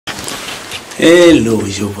Hello,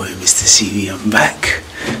 it's your boy Mr. CV. I'm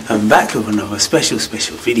back with another special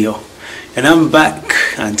video, and I'm back,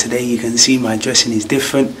 and today you can see my dressing is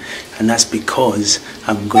different, and that's because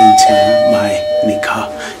I'm going to my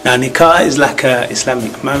nikah. Now nikah is like a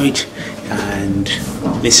Islamic marriage, and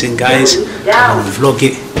listen guys, I'm gonna vlog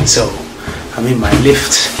it. So I'm in my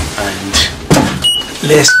lift and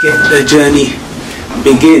let's get the journey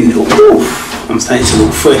begin. Ooh, I'm starting to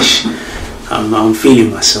look fresh. I'm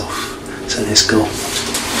feeling myself. So let's go.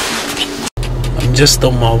 I'm just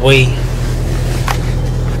on my way.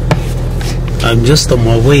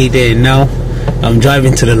 There now. I'm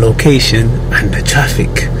driving to the location and the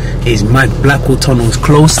traffic is mad. Blackwall Tunnel is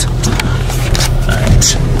closed. And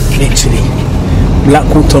literally,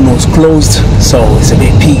 Blackwall Tunnel is closed, so it's a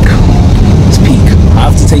bit peak. It's peak. I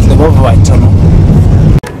have to take the Rotherhithe Tunnel.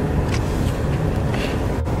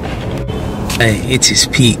 Hey, it is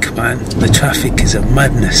peak, man. The traffic is a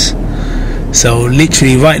madness. So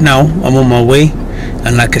literally right now I'm on my way,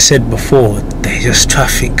 and like I said before, there's just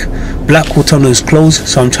traffic. Blackwall Tunnel is closed,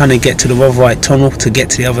 so I'm trying to get to the Rotherhithe Tunnel to get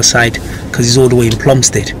to the other side, because it's all the way in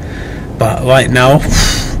Plumstead. But right now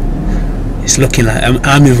it's looking like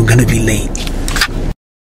I'm even going to be late.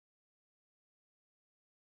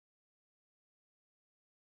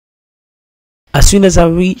 As soon as I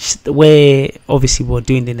reached where obviously we're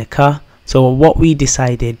doing the nikah, so what we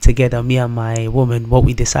decided together, me and my woman, what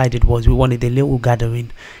we decided was we wanted a little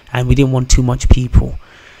gathering and we didn't want too much people.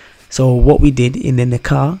 So what we did in the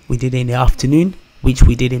nikah, we did it in the afternoon, which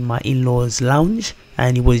we did in my in-laws lounge,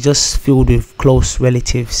 and it was just filled with close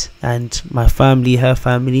relatives and my family, her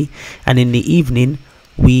family. And in the evening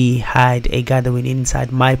we had a gathering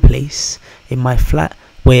inside my place, in my flat,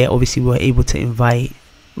 where obviously we were able to invite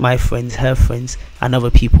my friends, her friends, and other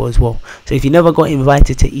people as well. So if you never got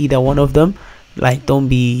invited to either one of them, like, don't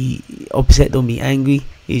be upset, don't be angry.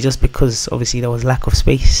 It's just because obviously there was lack of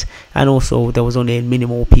space, and also there was only a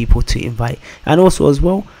minimal people to invite. And also as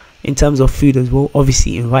well, in terms of food as well,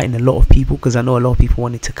 obviously inviting a lot of people, because I know a lot of people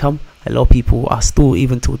wanted to come. A lot of people are still,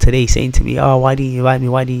 even till today, saying to me, oh, why didn't you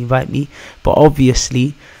invite me? But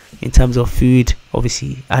obviously in terms of food,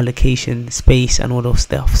 obviously allocation, space, and all those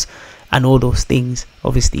stuffs and all those things,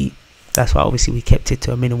 obviously that's why obviously we kept it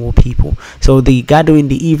to a minimal people. So the gathering in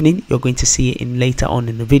the evening, you're going to see it in later on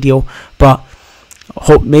in the video, but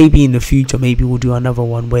hope maybe in the future maybe we'll do another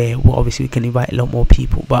one where obviously we can invite a lot more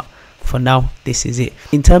people. But for now, this is it.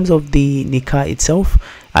 In terms of the nikah itself,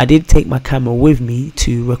 I did take my camera with me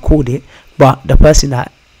to record it, but the person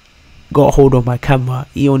that got hold of my camera,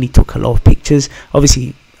 he only took a lot of pictures.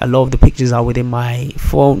 Obviously a lot of the pictures are within my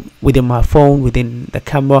phone, within the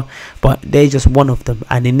camera, but they're just one of them.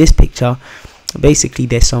 And in this picture, basically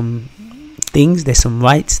there's some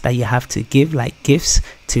rights that you have to give, like gifts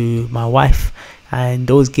to my wife. And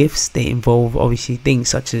those gifts, they involve obviously things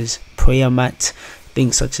such as prayer mat,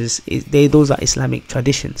 things such as those are Islamic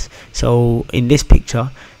traditions. So in this picture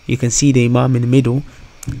you can see the imam in the middle.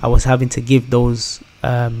 I was having to give those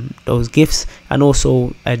gifts, and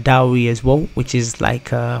also a dowry as well, which is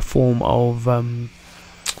like a form of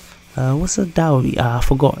what's a dowry? I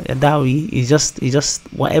forgot. A dowry is just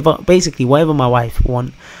whatever, basically whatever my wife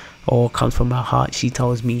want or comes from her heart, she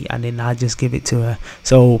tells me, and then I just give it to her.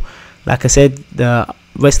 So like I said, the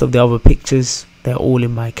rest of the other pictures, they're all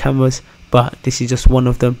in my cameras, but this is just one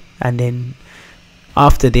of them. And then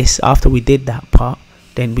after we did that part,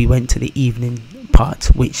 then we went to the evening part,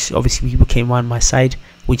 which obviously people came around my side,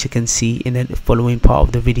 which you can see in the following part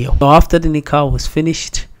of the video. So after the nikah was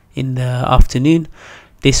finished in the afternoon,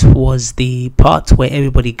 this was the part where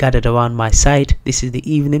everybody gathered around my side. This is the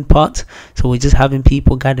evening part, so we're just having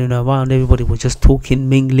people gathering around. Everybody was just talking,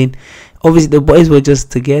 mingling. Obviously the boys were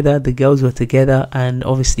just together, the girls were together, and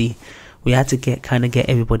obviously we had to get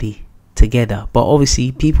everybody together. But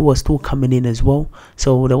obviously people were still coming in as well,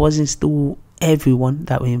 so there wasn't still everyone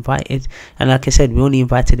that we invited. And like I said, we only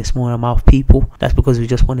invited a small amount of people. That's because we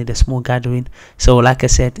just wanted a small gathering. So like I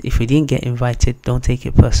said, if we didn't get invited, don't take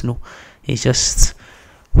it personal. It's just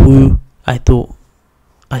who I thought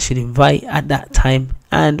I should invite at that time,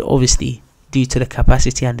 and obviously due to the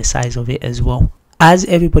capacity and the size of it as well. As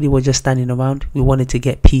everybody was just standing around, we wanted to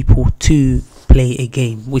get people to play a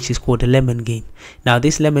game which is called the lemon game. Now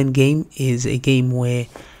this lemon game is a game where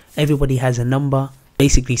everybody has a number.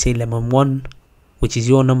 Basically say lemon 1, which is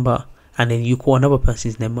your number, and then you call another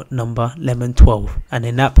person's number lemon 12, and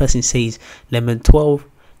then that person says lemon 12,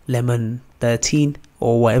 lemon 13,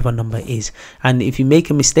 or whatever number is. And if you make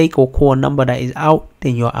a mistake or call a number that is out,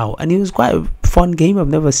 then you're out. And it was quite a fun game. I've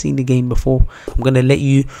never seen the game before. I'm gonna let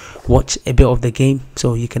you watch a bit of the game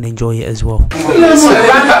so you can enjoy it as well. A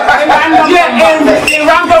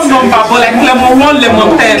random number but like lemon 1,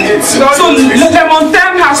 lemon 10. So lemon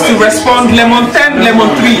 10 has to respond, lemon 10,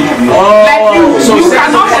 lemon 3. Like you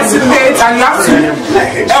cannot hesitate and you have to,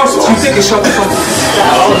 else you take a shot from.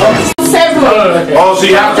 Oh, so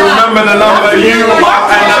you have to remember the number you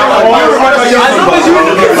and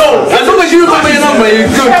as long as you remember your number,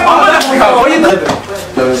 you're good.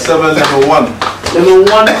 Level 7, level 1. Level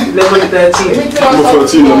 1, level 13. Level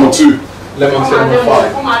 13, level 2. Lemon 2, lemon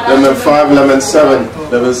 5. Lemon 5, lemon 7.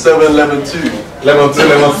 Level 7, lemon 2. Lemon 2,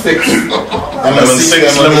 lemon 6. Lemon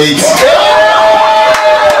 6, lemon 8.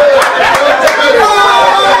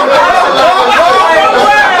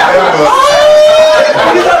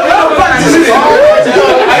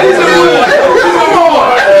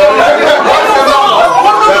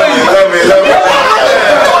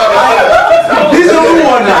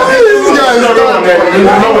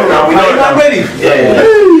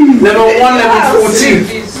 Level 1, level 14.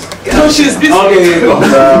 No, she's busy. Okay, here you go.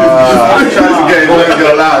 I'm trying to get it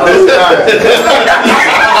loud this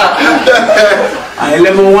time.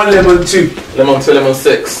 Level 1, level 2. Lemon 2, lemon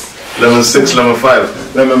 6. Lemon 6, lemon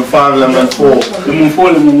 5. Lemon 5, lemon 4. Lemon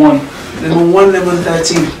 4, lemon 1. Lemon 1, lemon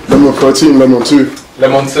 13. Lemon 13, lemon 2.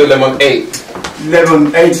 Lemon 2, lemon 8.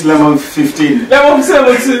 Lemon 8, lemon 15. Lemon 2,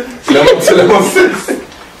 lemon 2. Lemon 2, lemon 6.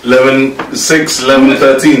 Lemon 6, lemon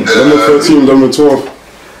 13. Lemon 13, lemon 12.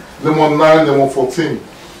 Lemon 9, lemon 14.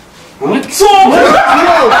 What?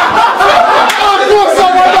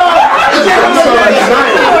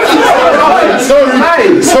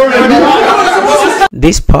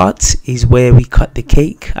 This part is where we cut the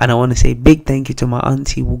cake, and I want to say big thank you to my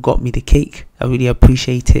auntie who got me the cake. I really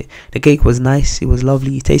appreciate it. The cake was nice, it was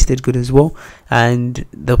lovely, it tasted good as well, and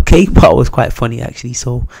the cake part was quite funny actually,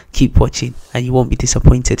 so keep watching and you won't be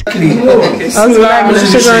disappointed. Hey,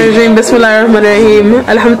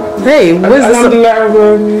 where's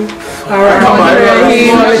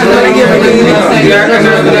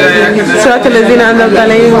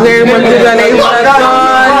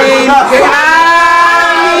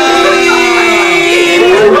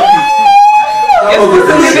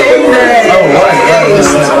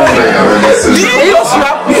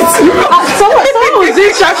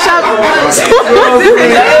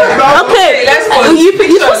okay,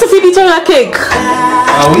 you're supposed to feed each other cake.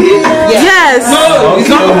 Are we? Yes. No, it's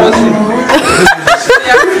not compulsory.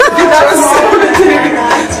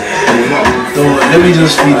 Let me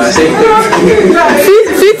just feed this.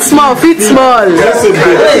 Feed small, feed small. That's a bit.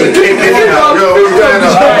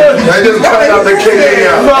 I just cut out the cake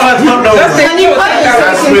here.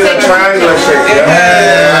 That's with a triangular shape. Yeah.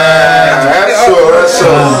 That's so.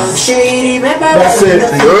 That's it.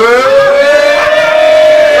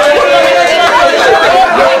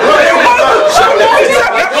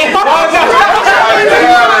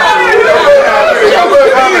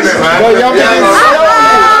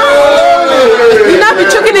 You not be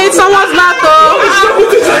choking in someone's lap though.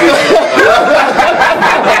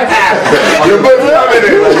 You're both having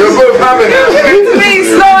it. You're both having it. Please,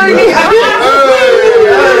 slowly.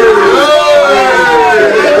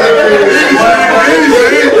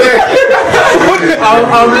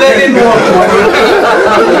 I'm letting walk.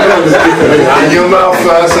 In your mouth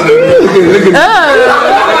first and then look at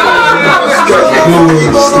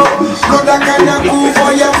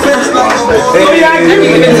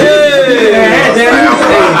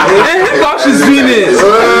How she's doing it.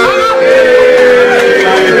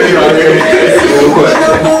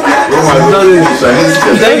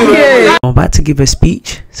 I'm about to give a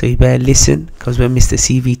speech, so you better listen, because when Mr.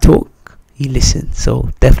 CV talk, he listens. So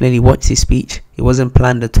definitely watch his speech. It wasn't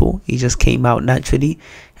planned at all, he just came out naturally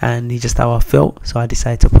and it's just how I felt, so I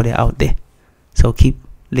decided to put it out there. So keep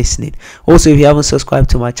listening. Also, if you haven't subscribed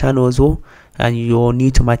to my channel as well and you're new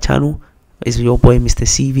to my channel, it's your boy Mr.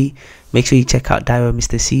 CV. Make sure you check out Diary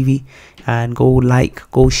Mr. CV and go like,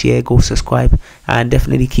 go share, go subscribe, and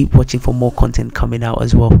definitely keep watching for more content coming out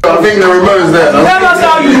as well. I think the remote is there. Tell us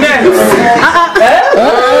how you met.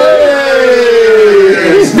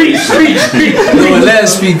 Speech. No, let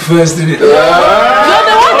us speak first, did it? You're the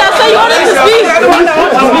one that said you wanted to speak.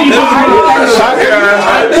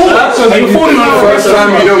 First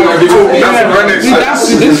time you don't want to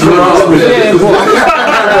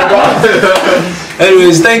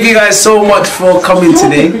Anyways, thank you guys so much for coming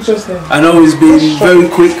today. I know it's been very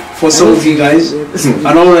quick for some of you guys. And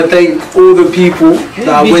I want to thank all the people that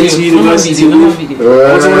I went to university with.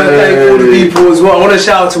 I also want to thank all the people as well. I want to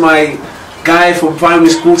shout out to my guy from primary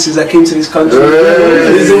school since I came to this country.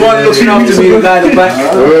 He's the one looking after me, the guy at the back.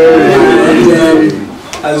 And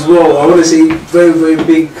as well, I want to say very, very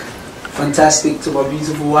big, fantastic to my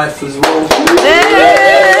beautiful wife as well.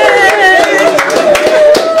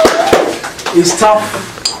 It's tough,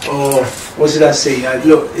 Oh, what should I say?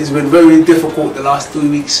 Look, it's been very difficult the last 3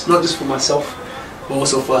 weeks, not just for myself, but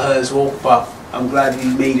also for her as well. But I'm glad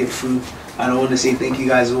we made it through, and I want to say thank you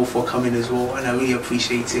guys all for coming as well, and I really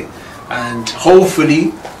appreciate it. And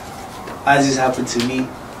hopefully, as this happened to me,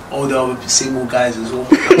 all the other single guys as well.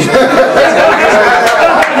 If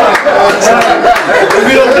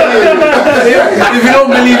you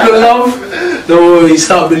don't believe in love, don't worry,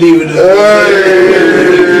 start believing in love.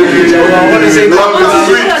 So I want to say love is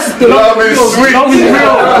sweet. Love is sweet. Love is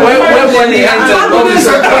real. Where money enters, love is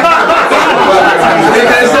sweet.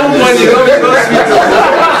 There's no money, love is sweet.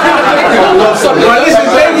 But listen,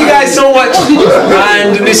 thank you guys so much.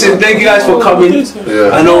 And listen, thank you guys for coming.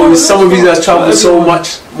 I know some of you guys traveled so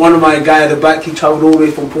much. One of my guy at the back, he traveled all the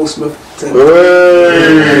way from Portsmouth to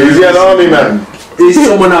He's an army man. He's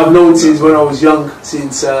someone I've known since when I was young,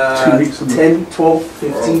 since 10, 12,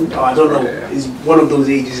 15, I don't know, he's one of those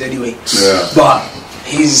ages anyway. But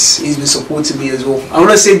he's been supporting me as well. I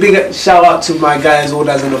want to say big shout out to my guy as well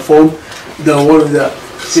that's on the phone.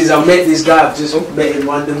 Since I met this guy, I've just met him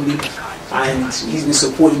randomly, and he's been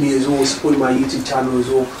supporting me as well, supporting my YouTube channel as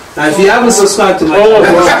well. Now if you haven't subscribed to my channel,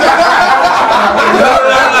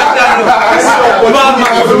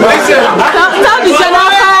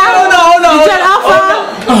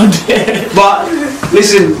 but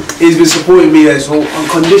listen, he's been supporting me as well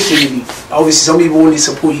unconditionally. Obviously some people only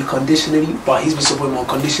support you conditionally, but he's been supporting me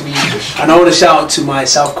unconditionally. And I want to shout out to my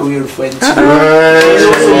South Korean friend too. He's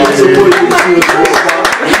also supporting me too.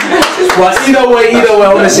 But either way, I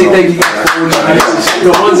want to say thank you guys for all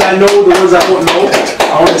the ones I know, the ones I don't know.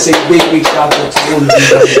 I want to say big shout out to all of you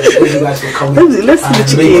guys. Thank you guys for coming. Let's see the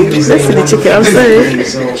chicken. Let's see the chicken. I'm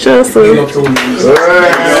sorry. Sure, so.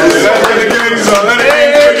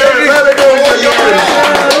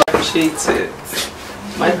 Appreciate it.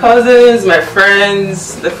 My cousins, my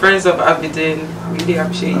friends, the friends of Abidin, really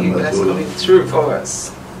appreciate you guys coming through for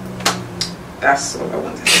us. That's all I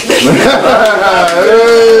wanted to say.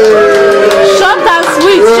 Short and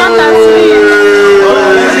sweet, short and sweet.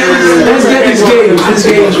 Let's get this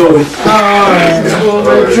game going.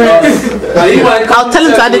 I'll tell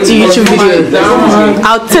him to add it to YouTube video.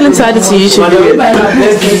 I'll tell him to add it to YouTube video.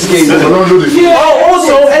 Let's do this game. Oh,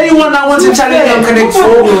 also, anyone that wants to challenge me on Connect 4.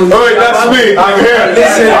 Alright, that's me. I'm here.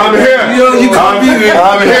 Listen, I'm here. You can't be me.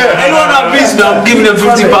 I'm here. Anyone that beats me, I'm giving them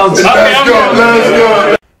 £50. Let's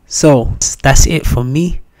go. So that's it from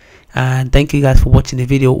me, and thank you guys for watching the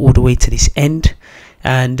video all the way to this end.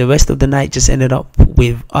 And the rest of the night just ended up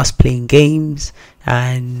with us playing games,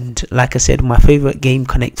 and like I said, my favorite game,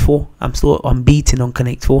 Connect 4. I'm still unbeaten on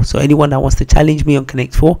Connect 4, so anyone that wants to challenge me on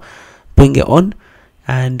Connect 4, bring it on,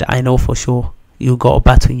 and I know for sure you got a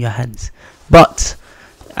battle in your hands. But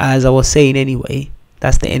as I was saying anyway,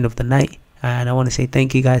 that's the end of the night, and I want to say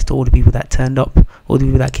thank you guys to all the people that turned up, all the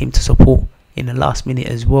people that came to support in the last minute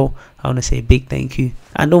as well. I want to say a big thank you,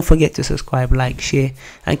 and don't forget to subscribe, like, share,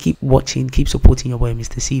 and keep watching, keep supporting your boy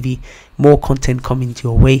Mr. CV. More content coming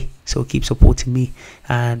your way, so keep supporting me,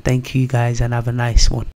 and thank you guys, and have a nice one.